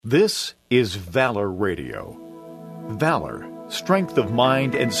This is Valor Radio. Valor, strength of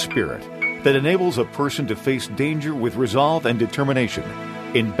mind and spirit that enables a person to face danger with resolve and determination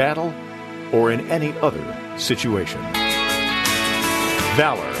in battle or in any other situation.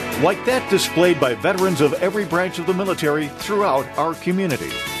 Valor, like that displayed by veterans of every branch of the military throughout our community.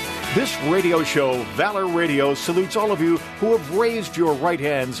 This radio show, Valor Radio, salutes all of you who have raised your right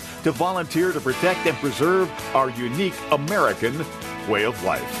hands to volunteer to protect and preserve our unique American way of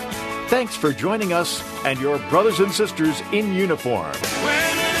life. Thanks for joining us and your brothers and sisters in uniform.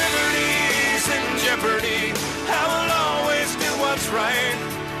 When liberty's in jeopardy, I will always do what's right.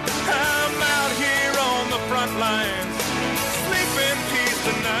 I'm out here on the front lines, sleep in peace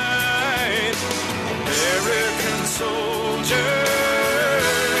tonight. American soldier,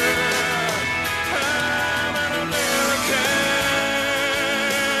 I'm an American.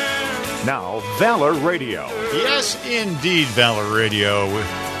 Now, Valor Radio. Yes, indeed, Valor Radio.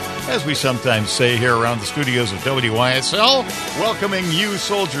 As we sometimes say here around the studios of WYSL, welcoming you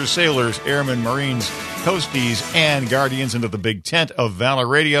soldiers, sailors, airmen, Marines, coasties, and guardians into the big tent of Valor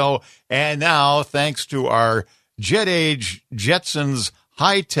Radio. And now, thanks to our Jet Age Jetsons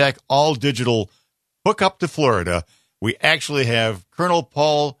high-tech, all-digital hookup to Florida, we actually have Colonel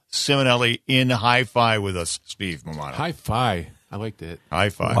Paul Simonelli in hi-fi with us. Steve Mamano. Hi-fi. I like that.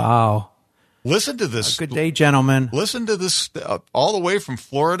 Hi-fi. Wow. Listen to this. Good day, gentlemen. Listen to this all the way from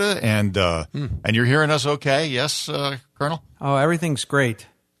Florida, and you're hearing us okay? Yes, Colonel? Oh, everything's great.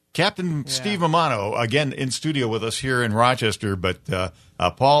 Captain Steve Mamano, again, in studio with us here in Rochester, but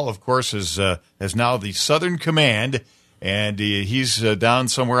Paul, of course, has now the Southern Command, and he's down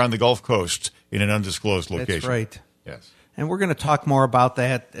somewhere on the Gulf Coast in an undisclosed location. That's right. Yes. And we're going to talk more about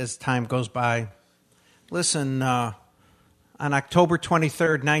that as time goes by. Listen, on October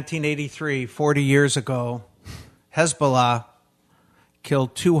 23rd, 1983, 40 years ago, Hezbollah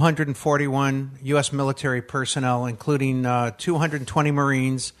killed 241 U.S. military personnel, including 220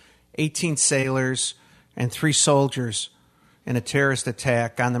 Marines, 18 sailors, and 3 soldiers in a terrorist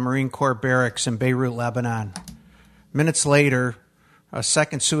attack on the Marine Corps barracks in Beirut, Lebanon. Minutes later, a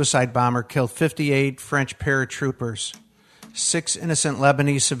second suicide bomber killed 58 French paratroopers. 6 innocent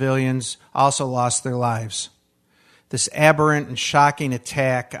Lebanese civilians also lost their lives. This aberrant and shocking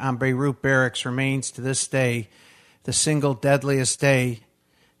attack on Beirut barracks remains to this day the single deadliest day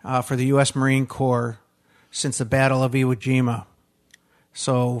for the U.S. Marine Corps since the Battle of Iwo Jima.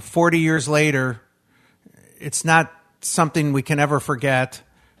 So 40 years later, it's not something we can ever forget.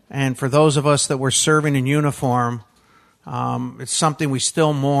 And for those of us that were serving in uniform, it's something we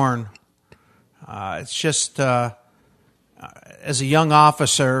still mourn. It's just, as a young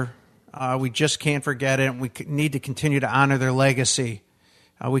officer, we just can't forget it. We need to continue to honor their legacy.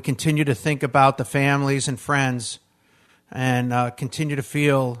 We continue to think about the families and friends and continue to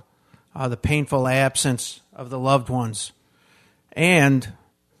feel the painful absence of the loved ones. And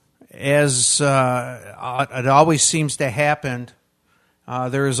as it always seems to happen,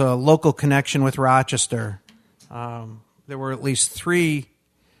 there is a local connection with Rochester. There were at least 3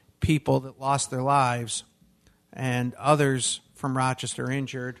 people that lost their lives and others from Rochester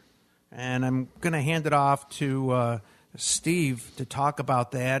injured. And I'm going to hand it off to Steve to talk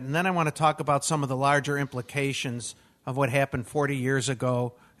about that. And then I want to talk about some of the larger implications of what happened 40 years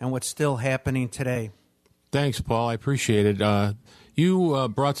ago and what's still happening today. Thanks, Paul. I appreciate it. You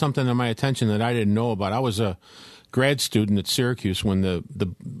brought something to my attention that I didn't know about. I was a grad student at Syracuse when the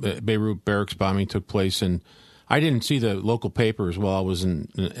Beirut barracks bombing took place, and I didn't see the local papers while I was in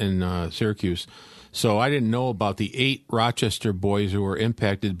Syracuse. So I didn't know about the 8 Rochester boys who were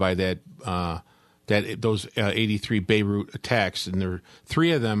impacted by those 83 Beirut attacks, and there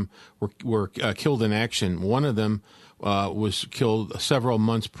 3 of them were killed in action. One of them was killed several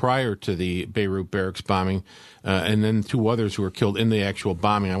months prior to the Beirut barracks bombing, and then 2 others who were killed in the actual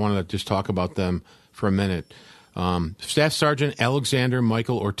bombing. I wanted to just talk about them for a minute. Staff Sergeant Alexander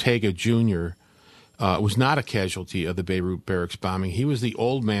Michael Ortega Jr. Was not a casualty of the Beirut barracks bombing. He was the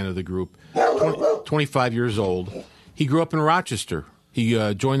old man of the group, 25 years old. He grew up in Rochester. He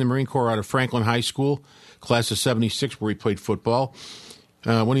joined the Marine Corps out of Franklin High School, class of 76, where he played football.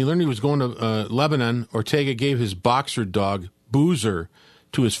 When he learned he was going to Lebanon, Ortega gave his boxer dog, Boozer,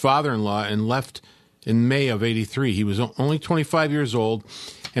 to his father-in-law and left in May of 83. He was only 25 years old,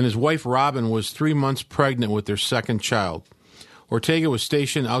 and his wife, Robin, was 3 months pregnant with their second child. Ortega was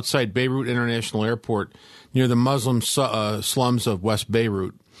stationed outside Beirut International Airport near the Muslim slums of West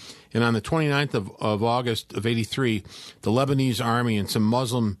Beirut. And on the 29th of August of 83, the Lebanese army and some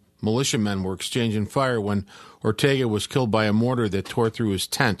Muslim militiamen were exchanging fire when Ortega was killed by a mortar that tore through his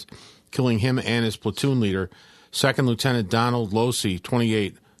tent, killing him and his platoon leader, Second Lieutenant Donald Losey,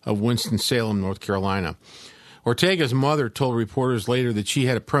 28, of Winston-Salem, North Carolina. Ortega's mother told reporters later that she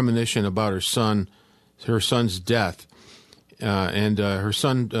had a premonition about her son's death. And her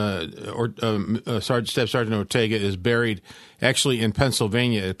son, Staff Sergeant Ortega, is buried actually in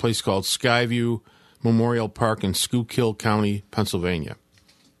Pennsylvania at a place called Skyview Memorial Park in Schuylkill County, Pennsylvania.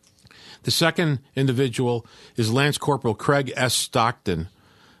 The second individual is Lance Corporal Craig S. Stockton.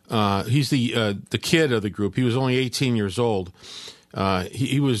 He's the kid of the group. He was only 18 years old.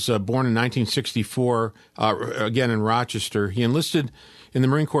 He was born in 1964, again in Rochester. He enlisted in the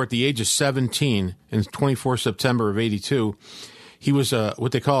Marine Corps at the age of 17 in 24 September of 82. He was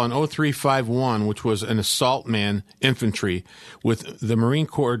what they call an 0351, which was an assault man infantry with the Marine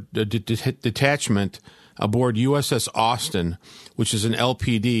Corps detachment aboard USS Austin, which is an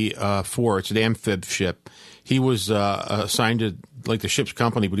LPD 4. It's an amphib ship. He was assigned to like the ship's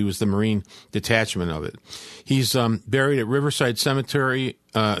company, but he was the Marine detachment of it. He's buried at Riverside Cemetery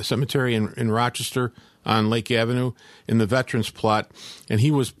in Rochester on Lake Avenue in the Veterans Plot, and he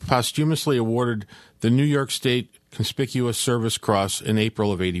was posthumously awarded the New York State Conspicuous Service Cross in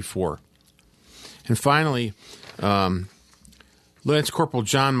April of '84. And finally, Lance Corporal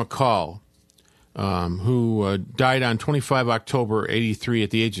John McCall, who died on 25 October '83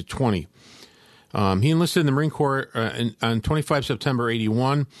 at the age of 20. He enlisted in the Marine Corps on 25 September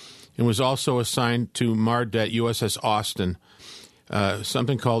 '81 and was also assigned to MARDET USS Austin,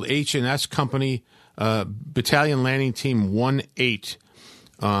 something called H&S Company Battalion Landing Team 1-8,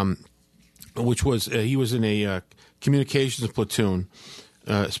 which was he was in a communications platoon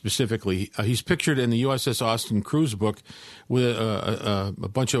specifically. He's pictured in the USS Austin cruise book with a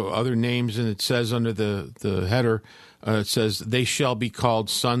bunch of other names, and it says under the header, it says, "They shall be called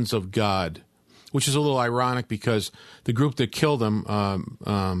sons of God," which is a little ironic because the group that killed him,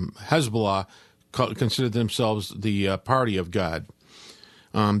 Hezbollah, considered themselves the party of God.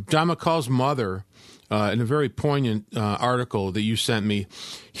 John McCall's mother, in a very poignant article that you sent me,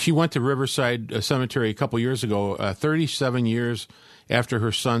 she went to Riverside Cemetery a couple years ago, 37 years after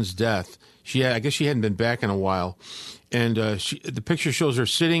her son's death. I guess she hadn't been back in a while. And the picture shows her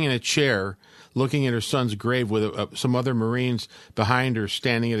sitting in a chair looking at her son's grave with some other Marines behind her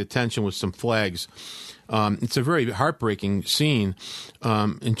standing at attention with some flags. It's a very heartbreaking scene.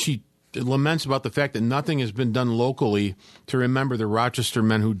 And she laments about the fact that nothing has been done locally to remember the Rochester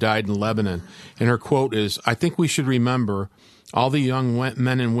men who died in Lebanon. And her quote is, "I think we should remember all the young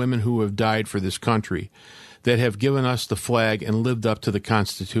men and women who have died for this country, that have given us the flag and lived up to the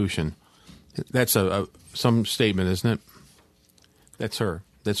Constitution." That's some statement, isn't it? That's her.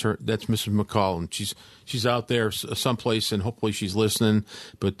 That's Mrs. McCall, and she's out there someplace, and hopefully she's listening.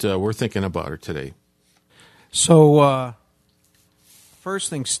 But we're thinking about her today. So, first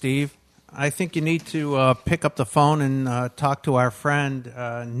thing, Steve, I think you need to pick up the phone and talk to our friend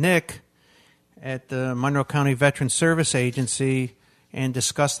Nick at the Monroe County Veteran Service Agency and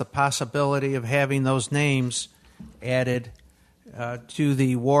discuss the possibility of having those names added to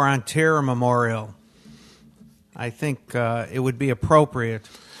the War on Terror Memorial. I think it would be appropriate.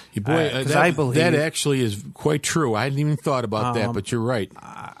 Boy, I believe that actually is quite true. I hadn't even thought about that, but you're right.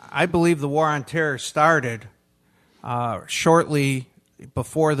 I believe the War on Terror started shortly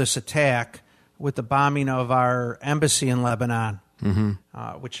before this attack with the bombing of our embassy in Lebanon,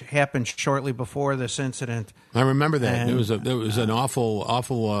 which happened shortly before this incident. I remember that. And, it was an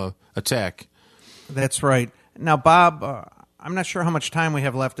awful attack. That's right. Now, Bob, I'm not sure how much time we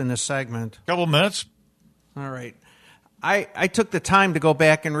have left in this segment. Couple minutes. All right. I took the time to go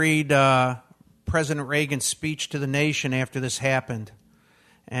back and read President Reagan's speech to the nation after this happened.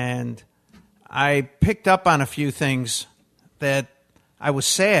 And I picked up on a few things that I was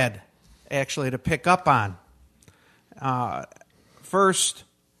sad, actually, to pick up on. First,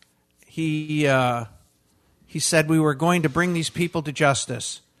 he said we were going to bring these people to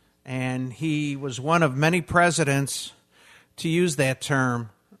justice. And he was one of many presidents to use that term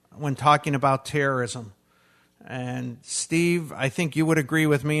when talking about terrorism. And Steve, I think you would agree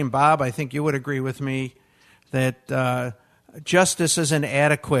with me, and Bob, I think you would agree with me, that justice is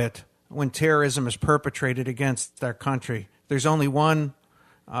inadequate when terrorism is perpetrated against our country. There's only one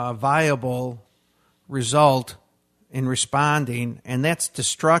viable result in responding, and that's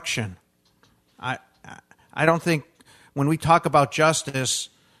destruction. I don't think when we talk about justice,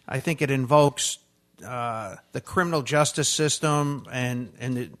 I think it invokes the criminal justice system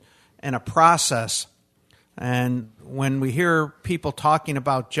and a process. And when we hear people talking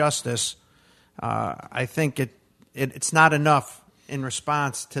about justice, I think it's not enough in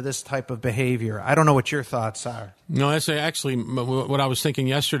response to this type of behavior. I don't know what your thoughts are. No, that's actually what I was thinking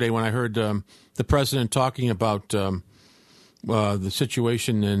yesterday when I heard the president talking about the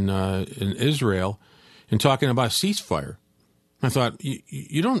situation in Israel and talking about a ceasefire. I thought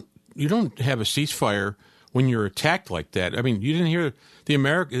you don't have a ceasefire when you're attacked like that. I mean, you didn't hear the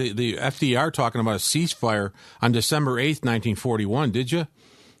FDR talking about a ceasefire on December 8th, 1941, did you?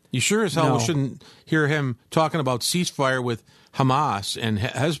 You sure as hell shouldn't hear him talking about ceasefire with Hamas and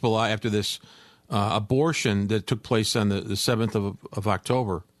Hezbollah after this abortion that took place on the 7th of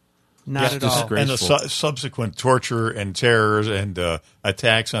October. Not at all. And the subsequent torture and terrors and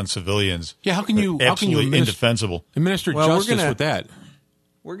attacks on civilians. Yeah, how can you indefensible administer justice with that?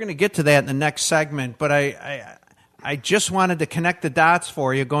 We're going to get to that in the next segment, but I just wanted to connect the dots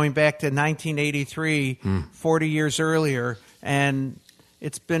for you, going back to 1983, 40 years earlier, and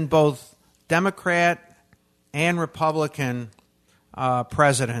it's been both Democrat and Republican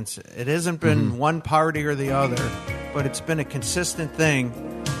presidents. It hasn't been one party or the other, but it's been a consistent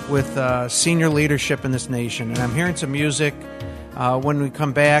thing with senior leadership in this nation. And I'm hearing some music. When we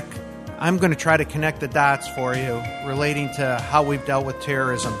come back, I'm going to try to connect the dots for you relating to how we've dealt with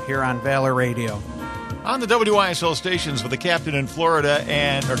terrorism here on Valor Radio. On the WYSL stations with the captain in Florida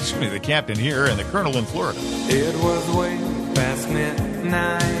the captain here and the colonel in Florida. It was way past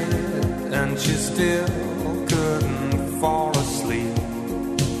midnight and she still couldn't fall asleep.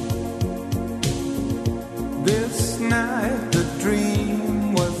 This night the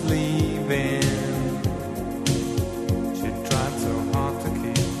dream was leaving. She tried so hard to keep.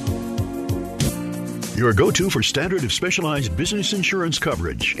 Your go-to for standard of specialized business insurance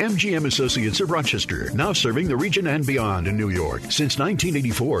coverage. MGM Associates of Rochester, now serving the region and beyond in New York. Since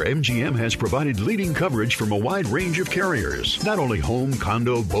 1984, MGM has provided leading coverage from a wide range of carriers. Not only home,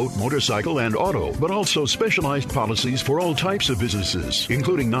 condo, boat, motorcycle, and auto, but also specialized policies for all types of businesses,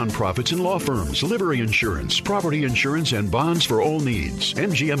 including nonprofits and law firms, livery insurance, property insurance, and bonds for all needs.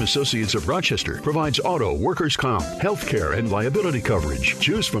 MGM Associates of Rochester provides auto, workers' comp, health care, and liability coverage.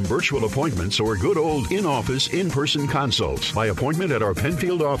 Choose from virtual appointments or good old in-office, in-person consults by appointment at our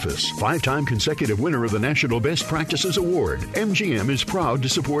Penfield office. 5-time consecutive winner of the National Best Practices Award, MGM is proud to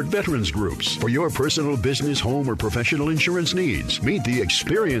support veterans groups. For your personal, business, home, or professional insurance needs, meet the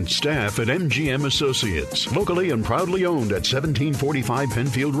experienced staff at MGM Associates. Locally and proudly owned at 1745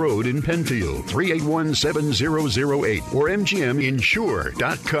 Penfield Road in Penfield, 381-7008, or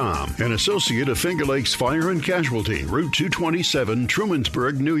MGMinsure.com. An associate of Finger Lakes Fire and Casualty, Route 227,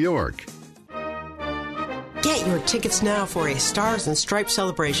 Trumansburg, New York. Get your tickets now for a Stars and Stripes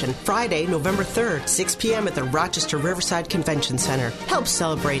celebration, Friday, November 3rd, 6 p.m. at the Rochester Riverside Convention Center. Help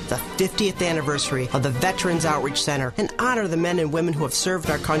celebrate the 50th anniversary of the Veterans Outreach Center and honor the men and women who have served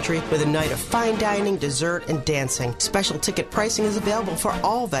our country with a night of fine dining, dessert, and dancing. Special ticket pricing is available for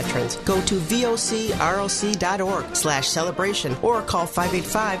all veterans. Go to vocroc.org/celebration or call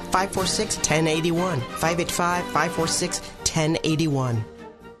 585-546-1081. 585-546-1081.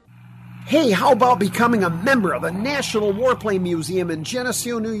 Hey, how about becoming a member of the National Warplane Museum in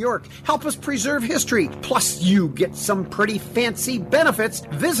Geneseo, New York? Help us preserve history. Plus, you get some pretty fancy benefits.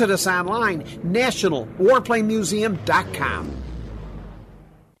 Visit us online, nationalwarplanemuseum.com.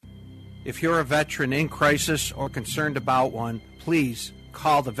 If you're a veteran in crisis or concerned about one, please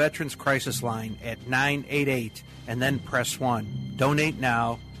call the Veterans Crisis Line at 988 and then press 1. Donate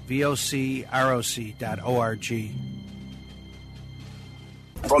now, vocroc.org.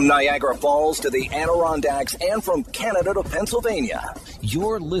 From Niagara Falls to the Adirondacks and from Canada to Pennsylvania,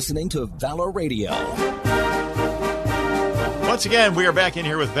 you're listening to Valor Radio. Once again, we are back in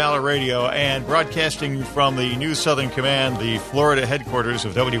here with Valor Radio and broadcasting from the New Southern Command, the Florida headquarters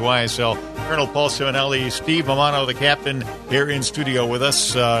of WYSL. Colonel Paul Simonelli, Steve Mamano, the captain, here in studio with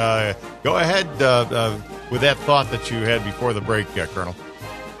us. Go ahead with that thought that you had before the break, Colonel.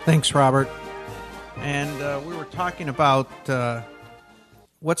 Thanks, Robert. And we were talking about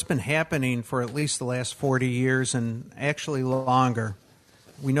what's been happening for at least the last 40 years and actually longer.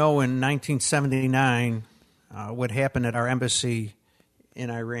 We know in 1979 what happened at our embassy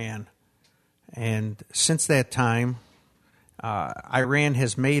in Iran. And since that time, Iran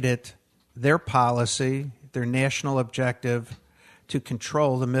has made it their policy, their national objective, to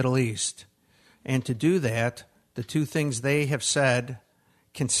control the Middle East. And to do that, the two things they have said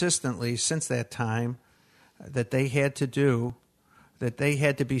consistently since that time that they had to do, that they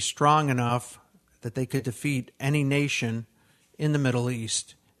had to be strong enough that they could defeat any nation in the Middle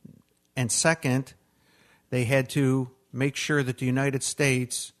East. And second, they had to make sure that the United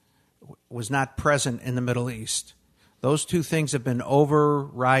States was not present in the Middle East. Those two things have been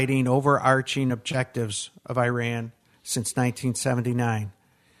overarching objectives of Iran since 1979.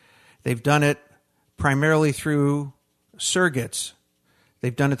 They've done it primarily through surrogates.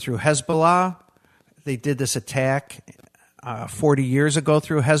 They've done it through Hezbollah. They did this attack 40 years ago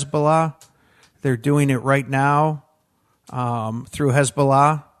through Hezbollah. They're doing it right now through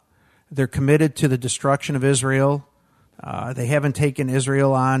Hezbollah. They're committed to the destruction of Israel. They haven't taken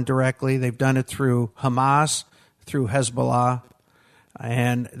Israel on directly. They've done it through Hamas, through Hezbollah,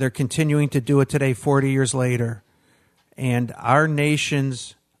 and they're continuing to do it today, 40 years later. And our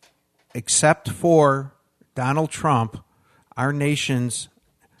nations, except for Donald Trump, our nation's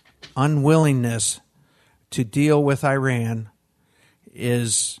unwillingness to deal with Iran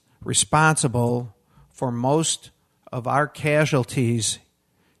is responsible for most of our casualties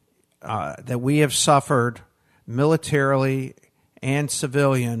that we have suffered militarily and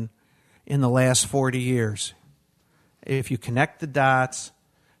civilian in the last 40 years. If you connect the dots,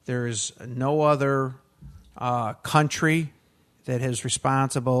 there's no other country that is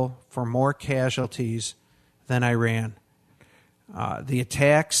responsible for more casualties than Iran. The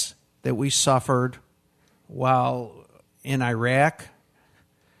attacks that we suffered while in Iraq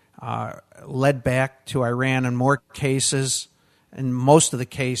led back to Iran in more cases, in most of the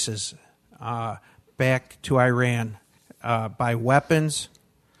cases, back to Iran by weapons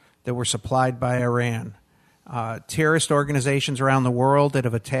that were supplied by Iran. Terrorist organizations around the world that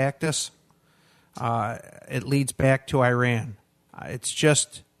have attacked us, it leads back to Iran. It's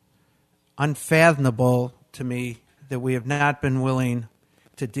just unfathomable to me that we have not been willing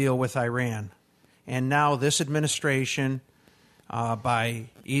to deal with Iran. And now this administration, by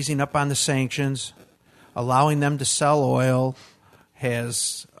easing up on the sanctions, allowing them to sell oil,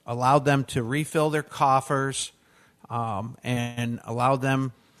 has allowed them to refill their coffers and allowed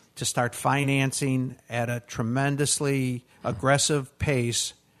them to start financing at a tremendously aggressive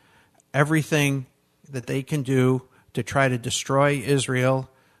pace everything that they can do to try to destroy Israel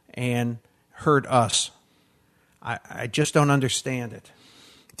and hurt us. I just don't understand it.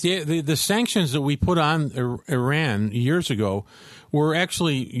 The sanctions that we put on Iran years ago were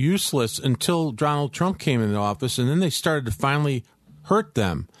actually useless until Donald Trump came into office, and then they started to finally hurt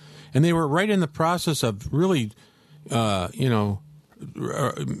them. And they were right in the process of really,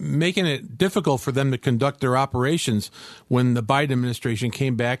 making it difficult for them to conduct their operations when the Biden administration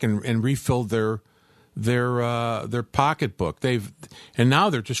came back and refilled their pocketbook. And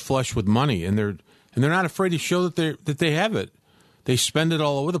now they're just flush with money, and they're not afraid to show that they have it. They spend it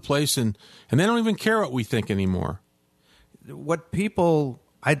all over the place, and they don't even care what we think anymore. What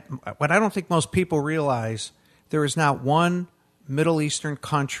I don't think most people realize, there is not one Middle Eastern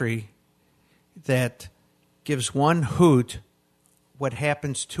country that gives one hoot what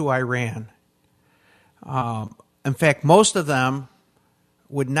happens to Iran. In fact, most of them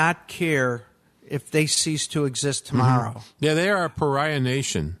would not care if they cease to exist tomorrow. Mm-hmm. Yeah, they are a pariah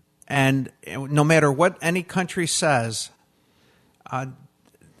nation. And no matter what any country says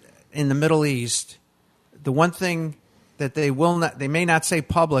in the Middle East, the one thing that they may not say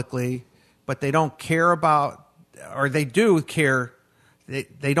publicly, but they don't care about, or they do care,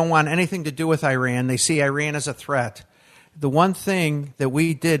 they don't want anything to do with Iran. They see Iran as a threat. The one thing that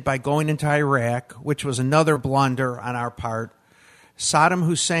we did by going into Iraq, which was another blunder on our part, Saddam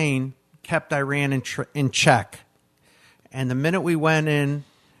Hussein kept Iran in check. And the minute we went in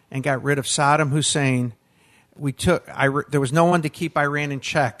and got rid of Saddam Hussein, there was no one to keep Iran in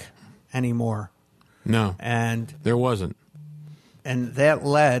check anymore. No, and there wasn't. And that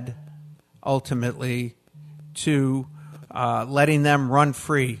led ultimately to letting them run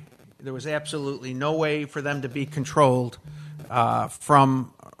free. There was absolutely no way for them to be controlled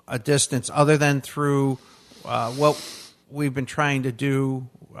from a distance other than through what we've been trying to do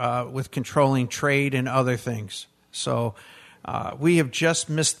with controlling trade and other things. So we have just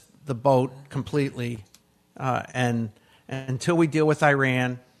missed the boat completely. And until we deal with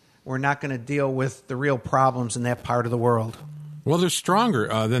Iran, we're not going to deal with the real problems in that part of the world. Well, they're stronger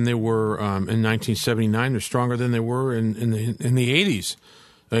than they were in 1979. They're stronger than they were in the 80s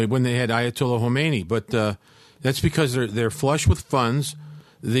when they had Ayatollah Khomeini. But that's because they're flush with funds.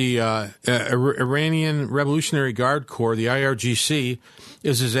 The Iranian Revolutionary Guard Corps, the IRGC,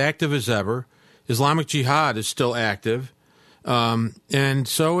 is as active as ever. Islamic Jihad is still active. And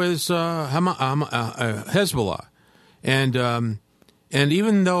so is Hezbollah. And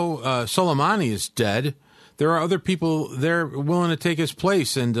even though Soleimani is dead, there are other people there willing to take his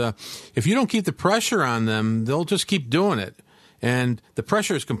place. And if you don't keep the pressure on them, they'll just keep doing it. And the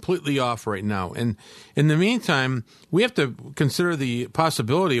pressure is completely off right now. And in the meantime, we have to consider the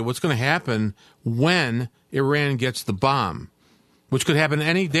possibility of what's going to happen when Iran gets the bomb, which could happen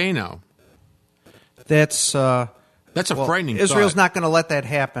any day now. That's a frightening thought. Israel's not going to let that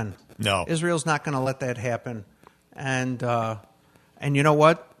happen. No. Israel's not going to let that happen. And you know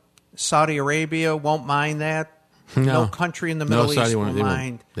what? Saudi Arabia won't mind that. No country in the Middle East will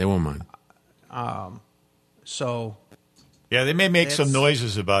mind. They won't mind. So, yeah, they may make some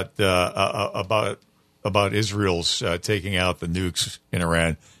noises about Israel's taking out the nukes in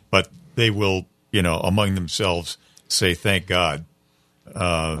Iran, but they will, among themselves, say thank God.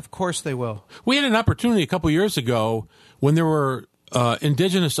 Of course they will. We had an opportunity a couple years ago when there were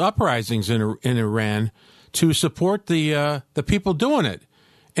indigenous uprisings in Iran to support the people doing it,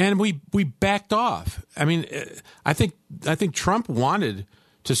 and we backed off. I mean, I think Trump wanted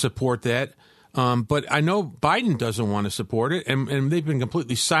to support that, but I know Biden doesn't want to support it, and they've been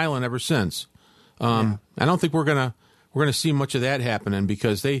completely silent ever since. I don't think we're gonna see much of that happening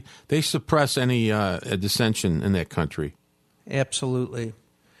because they suppress any dissension in that country. Absolutely.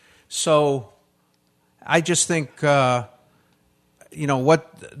 So I just think, what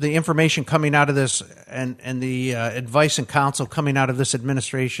the information coming out of this and the advice and counsel coming out of this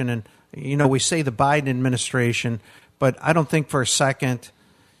administration, and, we say the Biden administration, but I don't think for a second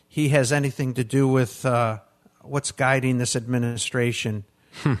he has anything to do with what's guiding this administration.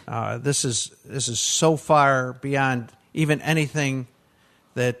 This is so far beyond even anything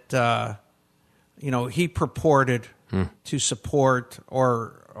that, he purported to support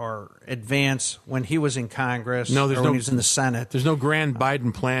or advance when he was in Congress or when he was in the Senate. There's no grand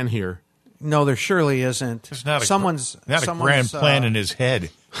Biden plan here. No, there surely isn't. There's not a grand plan in his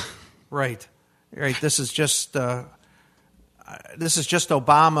head. Right. This is just Obama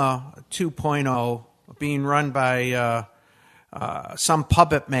 2.0 being run by some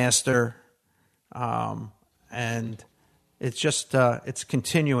puppet master, and it's just it's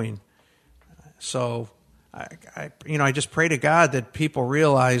continuing. So I just pray to God that people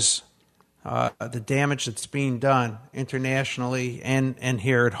realize the damage that's being done internationally and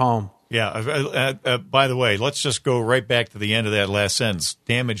here at home. Yeah. By the way, let's just go right back to the end of that last sentence.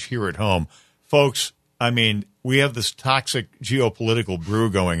 Damage here at home. Folks, I mean, we have this toxic geopolitical brew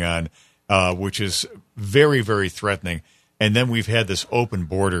going on, which is very, very threatening. And then we've had this open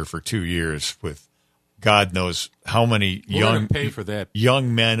border for 2 years with God knows how many young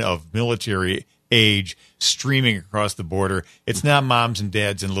men of military age streaming across the border. It's not moms and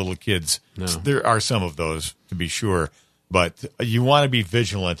dads and little kids. No. There are some of those, to be sure. But you want to be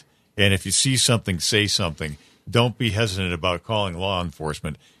vigilant. And if you see something, say something. Don't be hesitant about calling law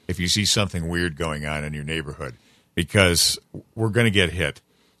enforcement if you see something weird going on in your neighborhood, because we're going to get hit.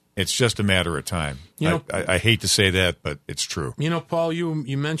 It's just a matter of time. I hate to say that, but it's true. Paul,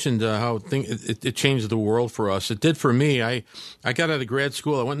 you mentioned how it changed the world for us. It did for me. I got out of grad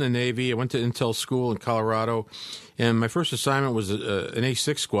school. I went in the Navy. I went to Intel school in Colorado, and my first assignment was an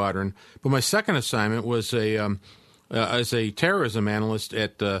A6 squadron. But my second assignment was as a terrorism analyst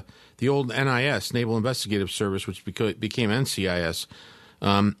at the old NIS, Naval Investigative Service, which became NCIS.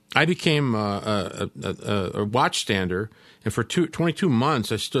 I became a watchstander, and for 22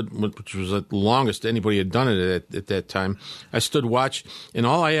 months I stood, which was the longest anybody had done it at that time. I stood watch, and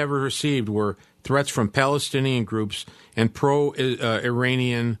all I ever received were threats from Palestinian groups and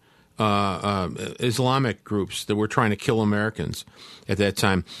pro-Iranian Islamic groups that were trying to kill Americans at that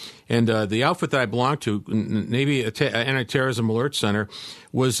time. And the outfit that I belonged to, Navy Anti-Terrorism Alert Center,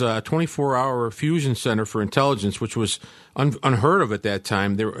 was a 24-hour fusion center for intelligence, which was unheard of at that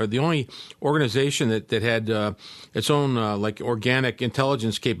time. They were the only organization that had its own organic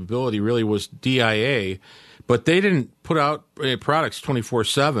intelligence capability really was DIA, but they didn't put out products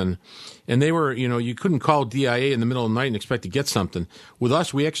 24/7. And they were, you couldn't call DIA in the middle of the night and expect to get something. With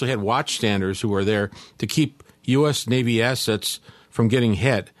us, we actually had watchstanders who were there to keep U.S. Navy assets from getting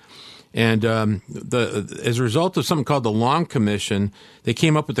hit. And as a result of something called the Long Commission, they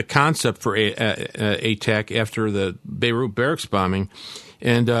came up with the concept for ATAC after the Beirut barracks bombing.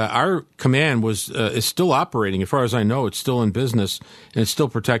 And our command is still operating. As far as I know, it's still in business, and it's still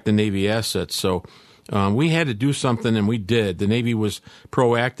protecting Navy assets. So we had to do something, and we did. The Navy was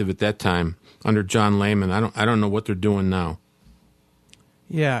proactive at that time under John Lehman. I don't know what they're doing now.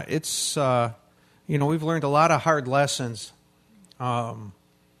 Yeah, it's we've learned a lot of hard lessons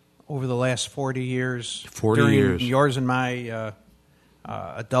over the last 40 years. During yours and my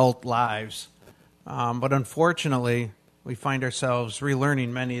adult lives, but unfortunately, we find ourselves relearning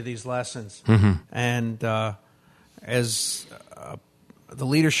many of these lessons. Mm-hmm. And as the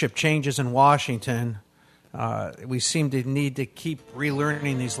leadership changes in Washington, we seem to need to keep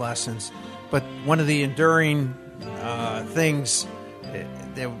relearning these lessons. But one of the enduring things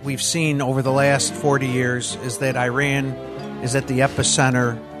that we've seen over the last 40 years is that Iran is at the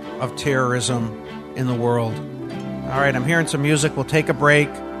epicenter of terrorism in the world. All right, I'm hearing some music. We'll take a break.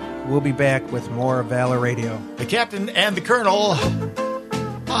 We'll be back with more of Valor Radio. The Captain and the Colonel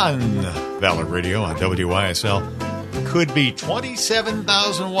on Valor Radio on WYSL. could be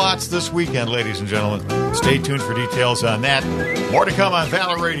 27,000 watts this weekend, ladies and gentlemen. Stay tuned for details on that. More to come on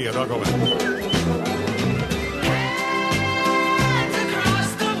Valor Radio. Don't go away.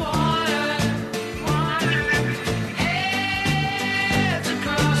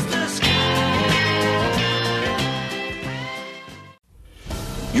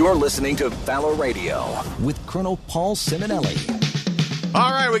 You're listening to Valor Radio with Colonel Paul Simonelli. All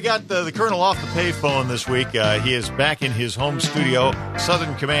right, we got the Colonel off the payphone this week. He is back in his home studio,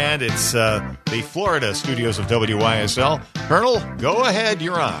 Southern Command. It's the Florida studios of WYSL. Colonel, go ahead.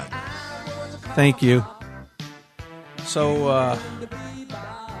 You're on. Thank you. So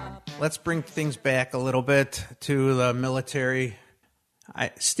let's bring things back a little bit to the military.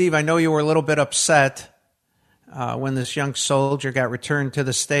 Steve, I know you were a little bit upset when this young soldier got returned to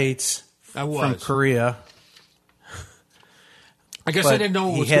the States from Korea. I guess I didn't know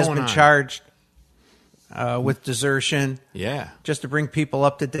what was going on. He has been charged with desertion. Yeah. Just to bring people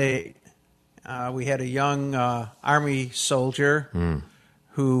up to date, we had a young Army soldier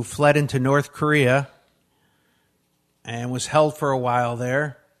who fled into North Korea and was held for a while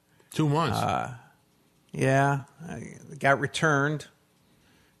there. 2 months. Got returned,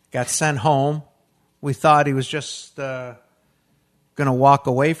 got sent home. We thought he was just going to walk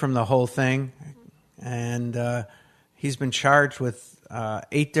away from the whole thing, and he's been charged with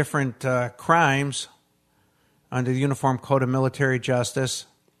 8 different crimes under the Uniform Code of Military Justice.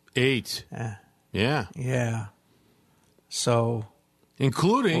 8. Yeah. Yeah. So,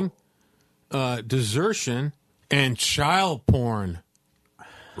 including desertion and child porn.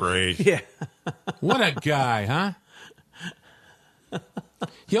 Great. Yeah. What a guy, huh?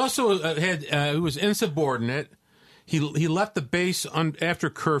 He also he was insubordinate. He left the base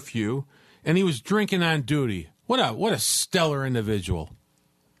after curfew, and he was drinking on duty. What a stellar individual.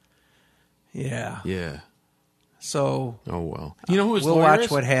 Yeah. Yeah. So. Oh well. You know who his we'll lawyer is? We'll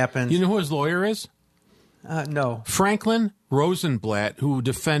watch what happens. You know who his lawyer is? No. Franklin Rosenblatt, who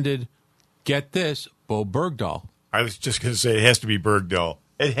defended, get this, Bo Bergdahl. I was just going to say it has to be Bergdahl.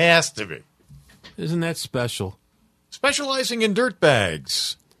 It has to be. Isn't that special? Specializing in dirt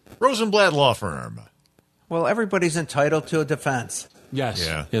bags. Rosenblatt Law Firm. Well, everybody's entitled to a defense. Yes.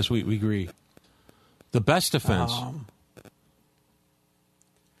 Yeah. Yes, we agree. The best defense.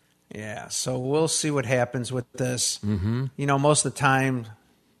 Yeah, so we'll see what happens with this. Mm-hmm. You know, most of the time,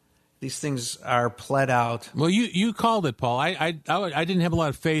 these things are pled out. Well, you called it, Paul. I didn't have a lot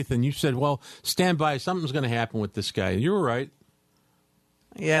of faith, and you said, well, stand by. Something's going to happen with this guy. You were right.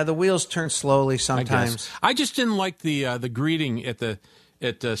 Yeah, the wheels turn slowly sometimes. I just didn't like the greeting at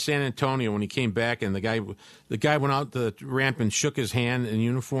San Antonio when he came back, and the guy went out the ramp and shook his hand in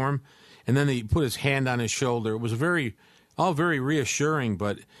uniform, and then he put his hand on his shoulder. It was all very reassuring,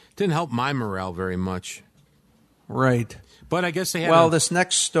 but it didn't help my morale very much. Right. But I guess they had. Well, this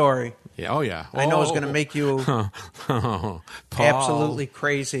next story. Yeah. Oh yeah. I know it's going to make you absolutely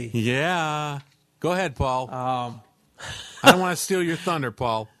crazy. Yeah. Go ahead, Paul. I don't want to steal your thunder,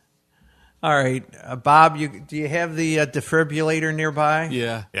 Paul. All right, Bob. Do you have the defibrillator nearby?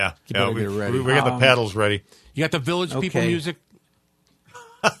 Yeah. Yeah. You better get it ready. We got the paddles ready. You got the Village People music?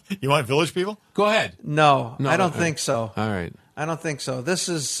 You want Village People? Go ahead. No, I don't think so. All right. I don't think so. This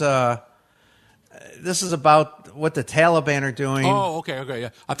is about what the Taliban are doing. Oh, okay, yeah.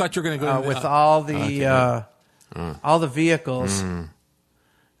 I thought you were going to go with all the vehicles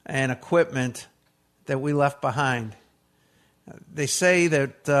and equipment that we left behind. They say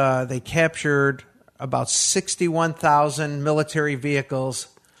that they captured about 61,000 military vehicles,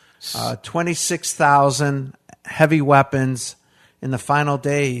 26,000 heavy weapons in the final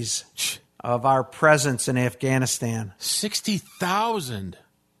days of our presence in Afghanistan. 60,000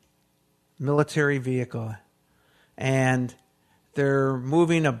 military vehicle. And they're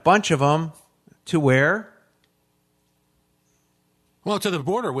moving a bunch of them to where? Well, to the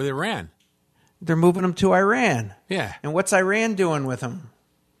border with Iran. They're moving them to Iran. Yeah. And what's Iran doing with them?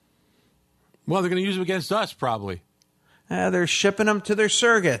 Well, they're going to use them against us, probably. They're shipping them to their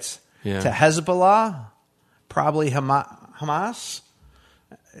surrogates. Yeah. To Hezbollah, probably Hamas,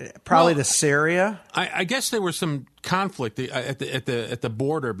 probably to Syria. I guess there was some conflict at the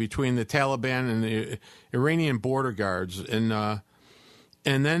border between the Taliban and the Iranian border guards, and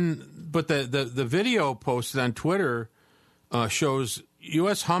then the video posted on Twitter shows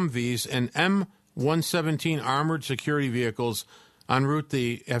U.S. Humvees and M117 armored security vehicles en route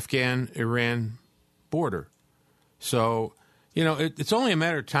the Afghan-Iran border. So, it's only a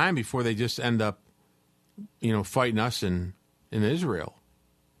matter of time before they just end up, fighting us in Israel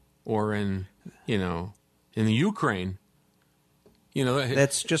or in the Ukraine.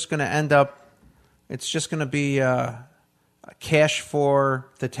 That's just going to end up, it's just going to be cash for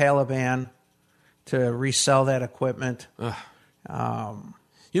the Taliban to resell that equipment. You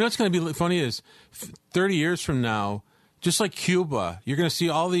know what's going to be funny is 30 years from now, just like Cuba, you're going to see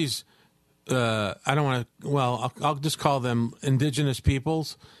all these, I'll just call them indigenous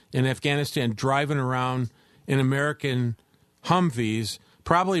peoples in Afghanistan driving around in American Humvees,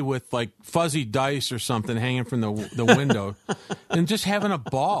 probably with like fuzzy dice or something hanging from the window, and just having a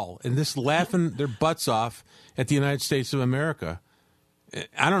ball and just laughing their butts off at the United States of America.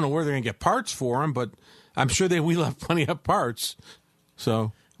 I don't know where they're going to get parts for them, but I'm sure we'll have plenty of parts.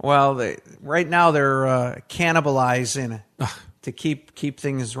 So, well, right now they're cannibalizing to keep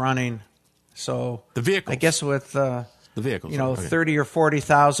things running. So the vehicles, I guess, with the vehicles, 30 or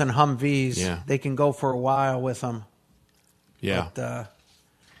 40,000 Humvees, they can go for a while with them. Yeah, but,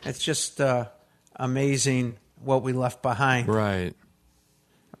 it's just amazing what we left behind. Right.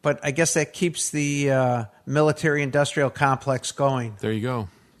 But I guess that keeps the military-industrial complex going. There you go.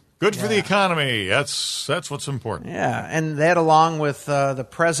 Good for the economy. That's what's important. Yeah, and that along with the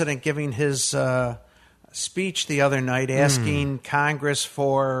president giving his speech the other night asking Congress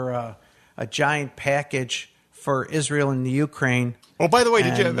for a giant package for Israel and the Ukraine. Oh, by the way,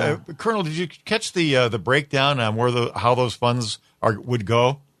 Colonel, did you catch the breakdown on how those funds would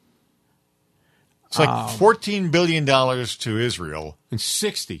go? It's like $14 billion to Israel and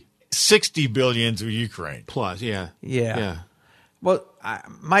 $60 billion to Ukraine. Plus, yeah. Well,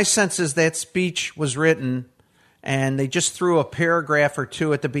 my sense is that speech was written, and they just threw a paragraph or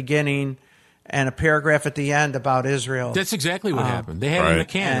two at the beginning and a paragraph at the end about Israel. That's exactly what happened. They had it in the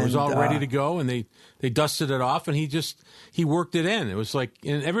can. It was all ready to go, and they dusted it off, and he worked it in. It was like,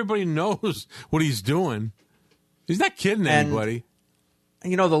 and everybody knows what he's doing. He's not kidding anybody.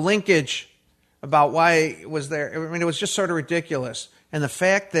 And, the linkage about why it was there, I mean, it was just sort of ridiculous. And the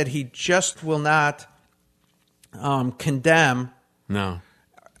fact that he just will not condemn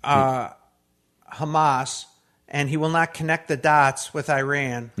Hamas, and he will not connect the dots with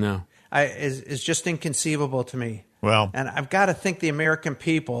Iran, is just inconceivable to me. Well, and I've got to think the American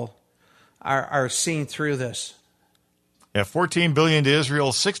people are seeing through this. Yeah, $14 billion to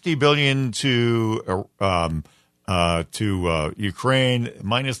Israel, $60 billion to Ukraine,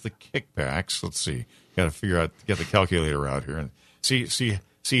 minus the kickbacks. Let's see. Got to figure out, get the calculator out here and see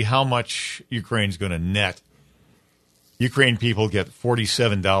how much Ukraine's going to net. Ukraine people get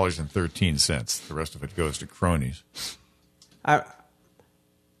 $47.13. The rest of it goes to cronies. I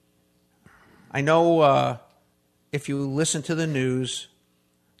know if you listen to the news,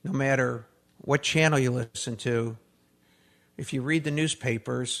 no matter what channel you listen to, if you read the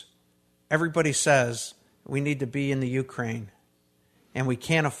newspapers, everybody says we need to be in the Ukraine, and we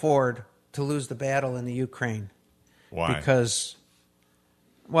can't afford to lose the battle in the Ukraine. Why? Because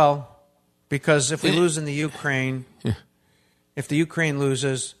if we lose in the Ukraine, if the Ukraine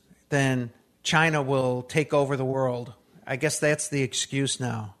loses, then China will take over the world. I guess that's the excuse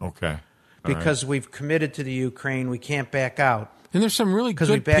now. Okay. Because we've committed to the Ukraine, we can't back out. And there's some really good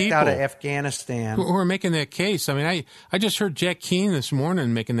people. Because we backed out of Afghanistan. Who are making that case. I mean, I just heard Jack Keane this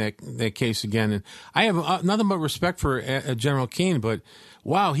morning making that case again. And I have nothing but respect for General Keane, but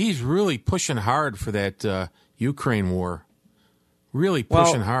wow, he's really pushing hard for that Ukraine war. Really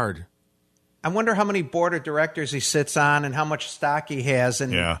pushing hard. I wonder how many board of directors he sits on and how much stock he has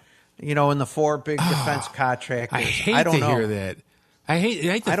in, in the four big defense contractors. I hate to hear that. I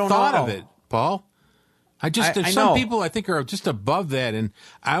hate the thought of it, Paul. There's some people I think are just above that, and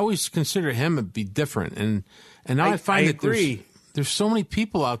I always consider him to be different. And now I find that there's so many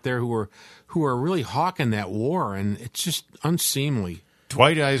people out there who are really hawking that war, and it's just unseemly.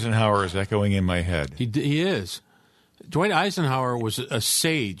 Dwight Eisenhower is echoing in my head. He is. Dwight Eisenhower was a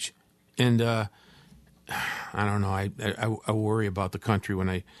sage, and I don't know. I worry about the country when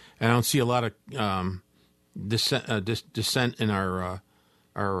I don't see a lot of dissent in our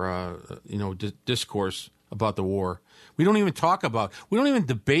discourse about the war. We don't even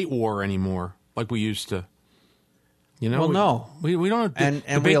debate war anymore like we used to. We don't debate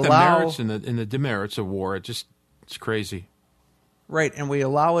the merits and the demerits of war. It's crazy. Right, and we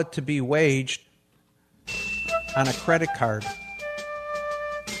allow it to be waged on a credit card.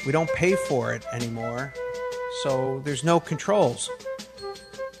 We don't pay for it anymore, so there's no controls.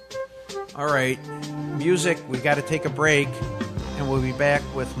 All right, music, we got to take a break. And we'll be back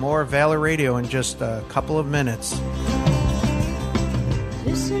with more Valor Radio in just a couple of minutes.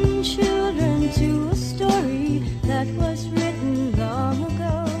 Listen, children, to a story that was written long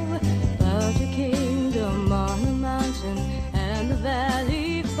ago about a kingdom on a mountain and the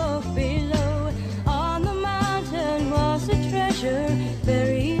valley far below. On the mountain was a treasure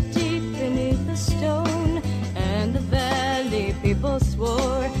buried deep beneath the stone, and the valley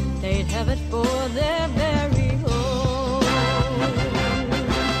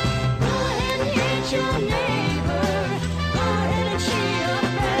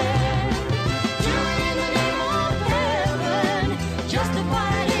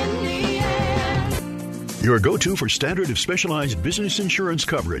Your go-to for standard of specialized business insurance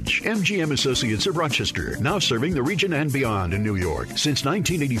coverage. MGM Associates of Rochester, now serving the region and beyond in New York. Since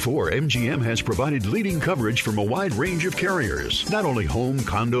 1984, MGM has provided leading coverage from a wide range of carriers. Not only home,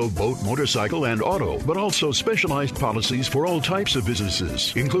 condo, boat, motorcycle, and auto, but also specialized policies for all types of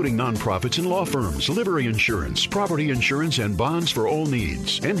businesses, including nonprofits and law firms, livery insurance, property insurance, and bonds for all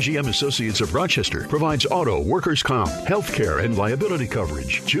needs. MGM Associates of Rochester provides auto, workers' comp, health care, and liability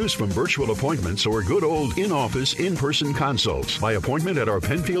coverage. Choose from virtual appointments or good old in-office, in-person consults by appointment at our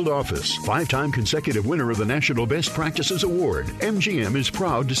Penfield office. 5-time consecutive winner of the National Best Practices Award. MGM is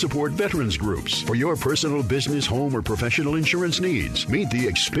proud to support veterans groups. For your personal, business, home, or professional insurance needs, meet the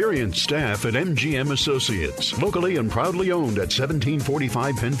experienced staff at MGM Associates. Locally and proudly owned at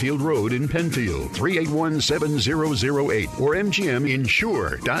 1745 Penfield Road in Penfield. 381-7008 or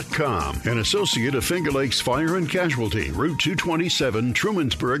MGMinsure.com. An associate of Finger Lakes Fire and Casualty, Route 227,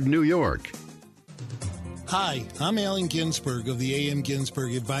 Trumansburg, New York. Hi, I'm Alan Ginsberg of the A.M.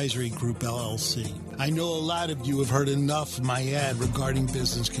 Ginsberg Advisory Group, LLC. I know a lot of you have heard enough of my ad regarding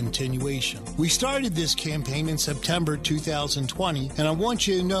business continuation. We started this campaign in September 2020, and I want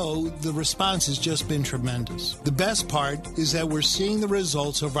you to know the response has just been tremendous. The best part is that we're seeing the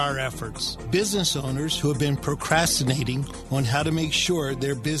results of our efforts. Business owners who have been procrastinating on how to make sure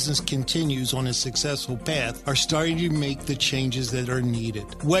their business continues on a successful path are starting to make the changes that are needed.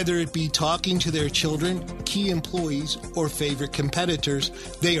 Whether it be talking to their children, key employees, or favorite competitors,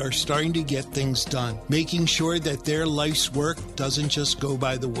 they are starting to get things done, making sure that their life's work doesn't just go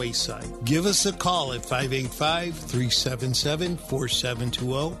by the wayside. Give us a call at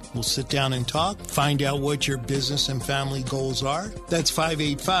 585-377-4720. We'll sit down and talk, find out what your business and family goals are. That's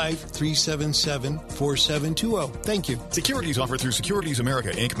 585-377-4720. Thank you. Securities offered through Securities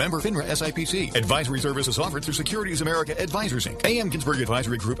America, Inc., member FINRA SIPC. Advisory services offered through Securities America Advisors, Inc. A.M. Ginsberg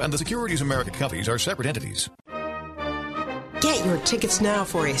Advisory Group and the Securities America companies are separate entities. Get your tickets now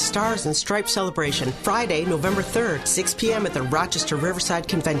for a Stars and Stripes celebration, Friday, November 3rd, 6 p.m. at the Rochester Riverside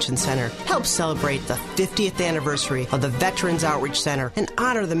Convention Center. Help celebrate the 50th anniversary of the Veterans Outreach Center and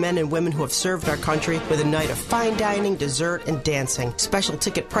honor the men and women who have served our country with a night of fine dining, dessert, and dancing. Special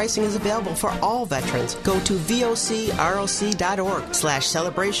ticket pricing is available for all veterans. Go to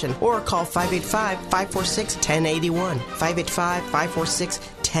vocroc.org/celebration or call 585-546-1081.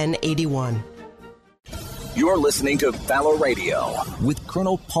 585-546-1081. You're listening to Valor Radio with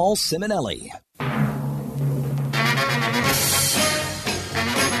Colonel Paul Simonelli.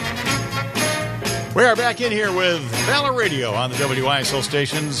 We are back in here with Valor Radio on the WYSL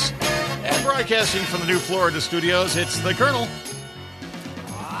stations and broadcasting from the New Florida studios. It's the Colonel.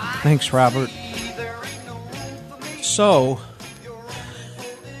 Thanks, Robert. So,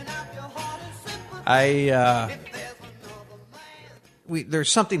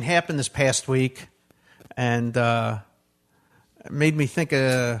 there's something happened this past week. And it made me think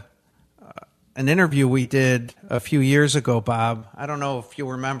of an interview we did a few years ago, Bob. I don't know if you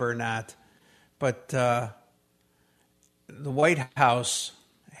remember or not, but the White House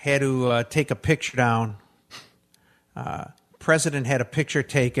had to take a picture down. President had a picture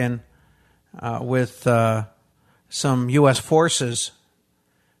taken with some U.S. forces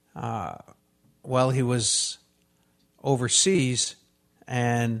while he was overseas,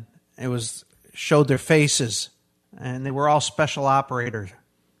 and it was showed their faces, and they were all special operators.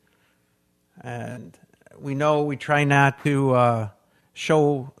 And we try not to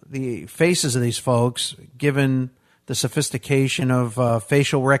show the faces of these folks, given the sophistication of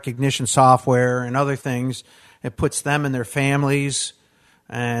facial recognition software and other things. It puts them and their families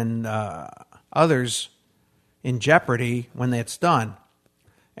and others in jeopardy when that's done.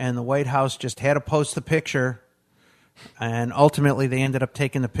 And the White House just had to post the picture, and ultimately they ended up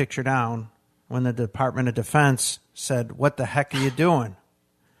taking the picture down when the Department of Defense said, "What the heck are you doing?"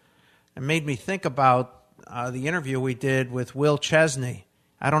 It made me think about the interview we did with Will Chesney.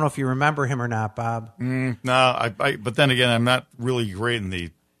 I don't know if you remember him or not, Bob. No, but then again, I'm not really great in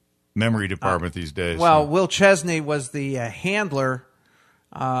the memory department these days. Well, Will Chesney was the handler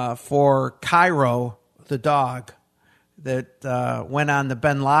for Cairo, the dog, that went on the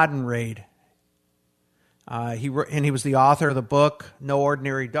bin Laden raid. He was the author of the book No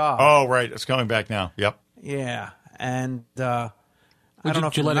Ordinary Dog. Oh, right. It's coming back now. Yep. Yeah. And I don't know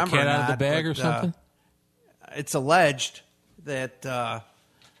if you let a remember cat out of the not, bag but, or something? It's alleged that the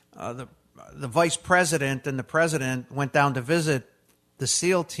vice president and the president went down to visit the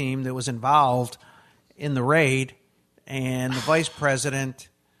SEAL team that was involved in the raid, and the vice president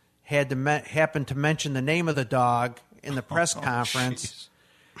had to happen to mention the name of the dog in the press conference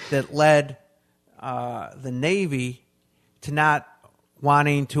that led the Navy to not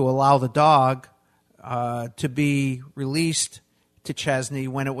wanting to allow the dog to be released to Chesney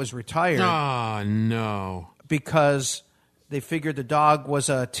when it was retired. Oh, no. Because they figured the dog was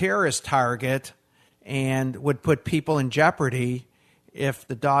a terrorist target and would put people in jeopardy if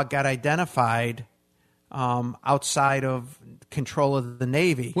the dog got identified outside of control of the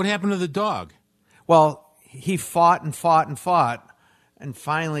Navy. What happened to the dog? Well, he fought and fought and fought and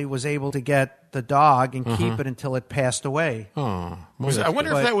finally was able to get the dog and keep it until it passed away. Oh, I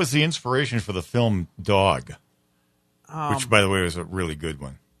wonder if that was the inspiration for the film Dog, which, by the way, was a really good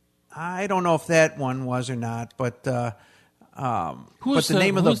one. I don't know if that one was or not, but the who's the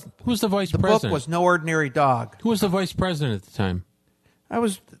vice president? Book was No Ordinary Dog. Who was the vice president at the time? It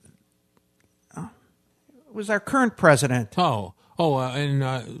was our current president.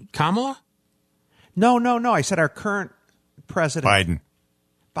 And Kamala? No. I said our current president.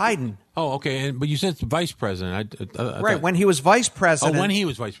 Biden. Oh, okay. But you said vice president. Right, when he was vice president. Oh, when he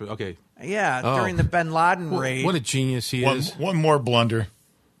was vice president. Okay. Yeah, during the bin Laden raid. What a genius he is. One more blunder.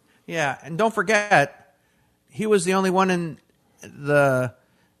 Yeah, and don't forget, he was the only one in the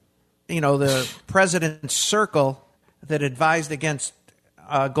president's circle that advised against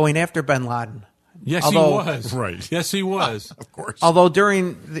going after bin Laden. Yes, he was. Right. Yes, he was. Of course. Although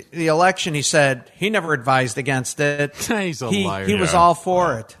during the election, he said he never advised against it. He's a liar. He was all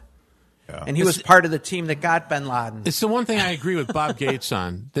for it. Yeah. And he was part of the team that got bin Laden. It's the one thing I agree with Bob Gates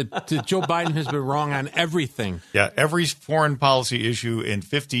on, that Joe Biden has been wrong on everything. Yeah, every foreign policy issue in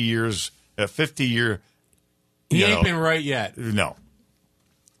 50 years, 50-year... He ain't been right yet. No.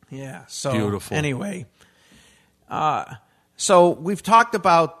 Yeah, so beautiful. Anyway, so we've talked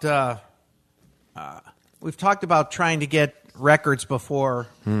about trying to get records before,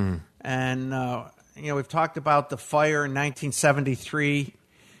 and we've talked about the fire in 1973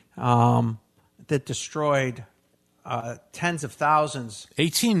 that destroyed tens of thousands,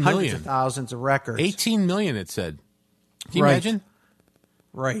 18 million, hundreds of thousands of records. 18 million, it said. Can you imagine?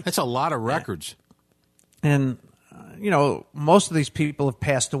 Right, that's a lot of records. And most of these people have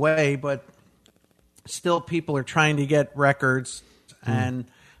passed away, but still people are trying to get records, and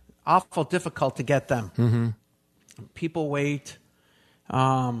awful difficult to get them. Mm-hmm. People wait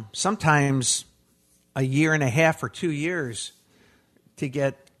sometimes a year and a half or 2 years to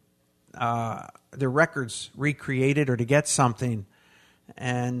get their records recreated or to get something.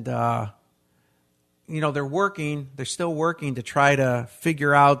 And, they're still working to try to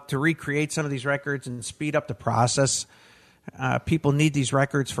figure out, to recreate some of these records and speed up the process. People need these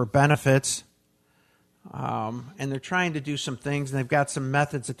records for benefits. And they're trying to do some things, and they've got some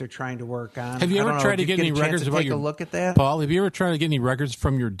methods that they're trying to work on. Have you ever tried to get any records about take a look at that? Paul, have you ever tried to get any records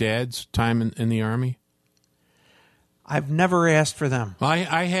from your dad's time in the Army? I've never asked for them.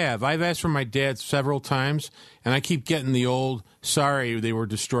 I have. I've asked for my dad several times, and I keep getting the old, sorry, they were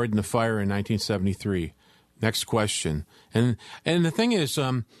destroyed in the fire in 1973. Next question. And the thing is,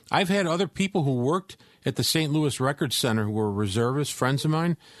 I've had other people who worked at the St. Louis Records Center who were reservists, friends of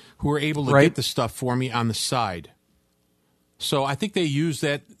mine, who were able to get the stuff for me on the side. So I think they use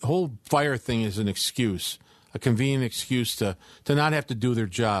that whole fire thing as an excuse, a convenient excuse to not have to do their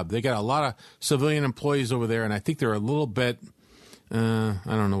job. They got a lot of civilian employees over there, and I think they're a little bit, I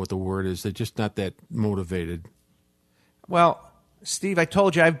don't know what the word is, they're just not that motivated. Well, Steve, I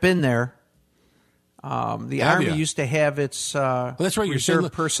told you I've been there. The Army used to have its that's right.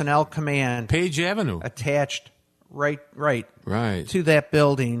 Reserve Personnel Command, Page Avenue, attached right to that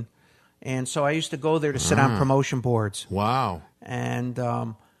building, and so I used to go there to sit on promotion boards. Wow! And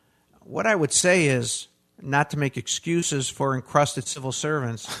what I would say is, not to make excuses for encrusted civil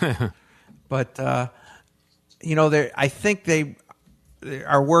servants, but I think they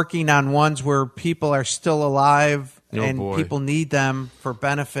are working on ones where people are still alive and people need them for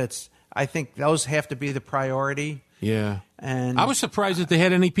benefits. I think those have to be the priority. Yeah. And I was surprised that they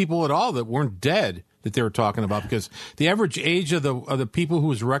had any people at all that weren't dead that they were talking about, because the average age of the people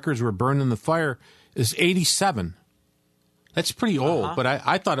whose records were burned in the fire is 87. That's pretty old, but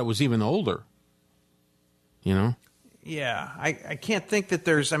I thought it was even older. Yeah. I can't think that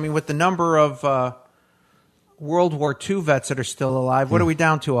there's, with the number of World War II vets that are still alive, what are we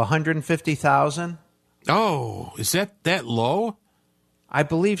down to, 150,000? Oh, is that low? I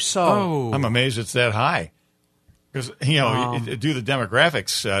believe so. Oh. I'm amazed it's that high. Because, you do the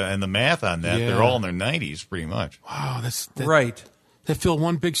demographics and the math on that, they're all in their 90s pretty much. Wow, that's right. They fill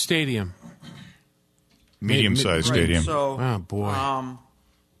one big stadium. Medium-sized stadium. So, oh, boy.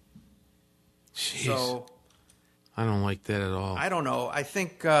 Jeez. So, I don't like that at all. I don't know. I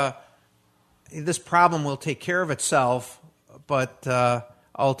think this problem will take care of itself, but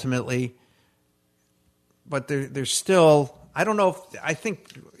ultimately, but there's still I don't know I think,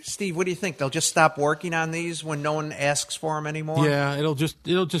 Steve, what do you think? They'll just stop working on these when no one asks for them anymore? Yeah, it'll just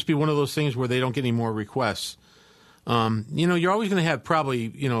be one of those things where they don't get any more requests. You're always going to have probably,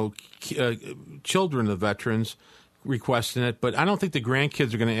 children of veterans requesting it, but I don't think the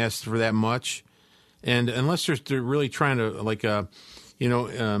grandkids are going to ask for that much. And unless they're really trying to,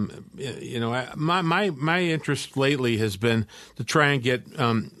 my interest lately has been to try and get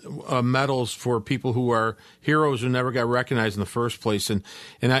medals for people who are heroes who never got recognized in the first place. And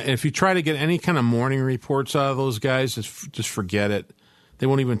if you try to get any kind of morning reports out of those guys, just forget it. They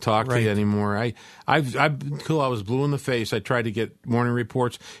won't even talk to you anymore. Until I was blue in the face, I tried to get morning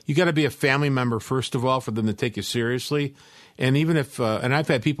reports. You got to be a family member first of all for them to take you seriously. And even if, and I've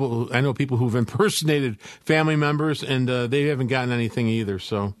had I know people who've impersonated family members, and they haven't gotten anything either.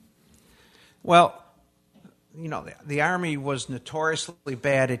 So, well, the Army was notoriously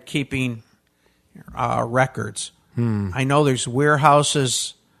bad at keeping records. I know there's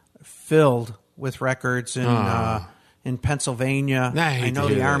warehouses filled with records in Pennsylvania. I know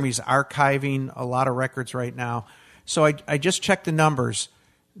the Army's archiving a lot of records right now. So I just checked the numbers.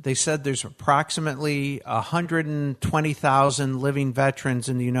 They said there's approximately 120,000 living veterans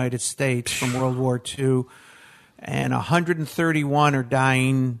in the United States from World War II, and 131 are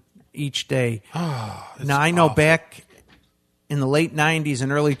dying each day. Now, I know back in the late 90s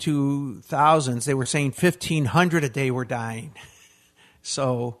and early 2000s, they were saying 1,500 a day were dying.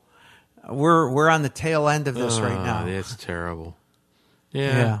 So we're on the tail end of this right now. That's terrible.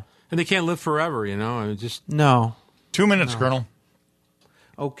 Yeah. And they can't live forever, No. 2 minutes, Colonel.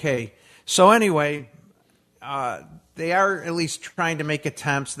 Okay. So anyway, they are at least trying to make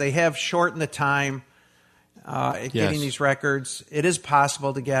attempts. They have shortened the time at getting these records. It is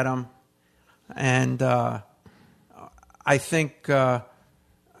possible to get them. And I think, I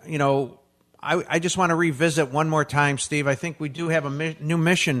just want to revisit one more time, Steve. I think we do have a new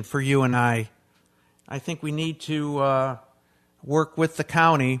mission for you and I. I think we need to work with the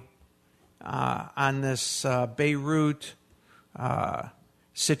county on this Beirut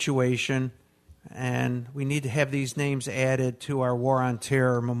situation, and we need to have these names added to our War on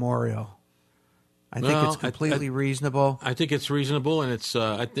Terror memorial. I think it's completely reasonable. I think it's reasonable, and it's.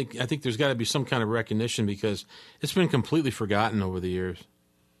 I think there's got to be some kind of recognition because it's been completely forgotten over the years.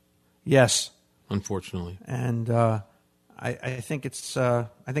 Yes, unfortunately, and I think it's. I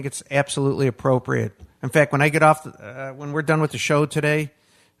think it's absolutely appropriate. In fact, when I get off, when we're done with the show today,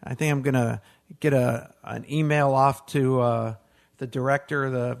 I think I'm going to get an email off to the director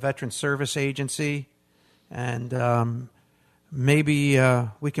of the Veteran Service Agency, and maybe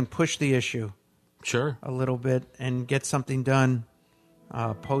we can push the issue a little bit and get something done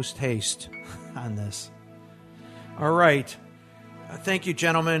post haste on this. All right. Thank you,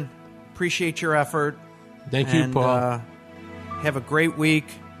 gentlemen. Appreciate your effort. Thank you, Paul. Have a great week.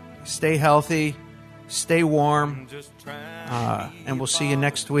 Stay healthy. Stay warm. And we'll see you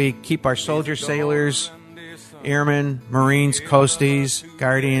next week. Keep our soldiers, sailors, airmen, Marines, Coasties,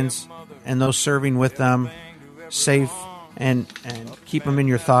 Guardians, and those serving with them safe, and keep them in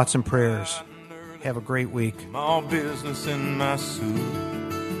your thoughts and prayers. Have a great week. All business in my suit.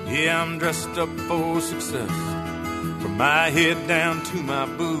 Yeah, I'm dressed up for success. From my head down to my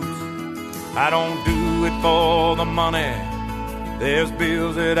boots. I don't do it for the money. There's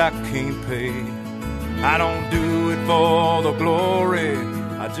bills that I can't pay. I don't do it for the glory.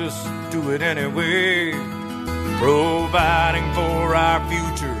 I just do it anyway. Providing for our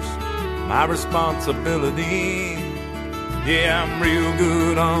futures, my responsibility. Yeah, I'm real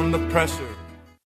good under pressure.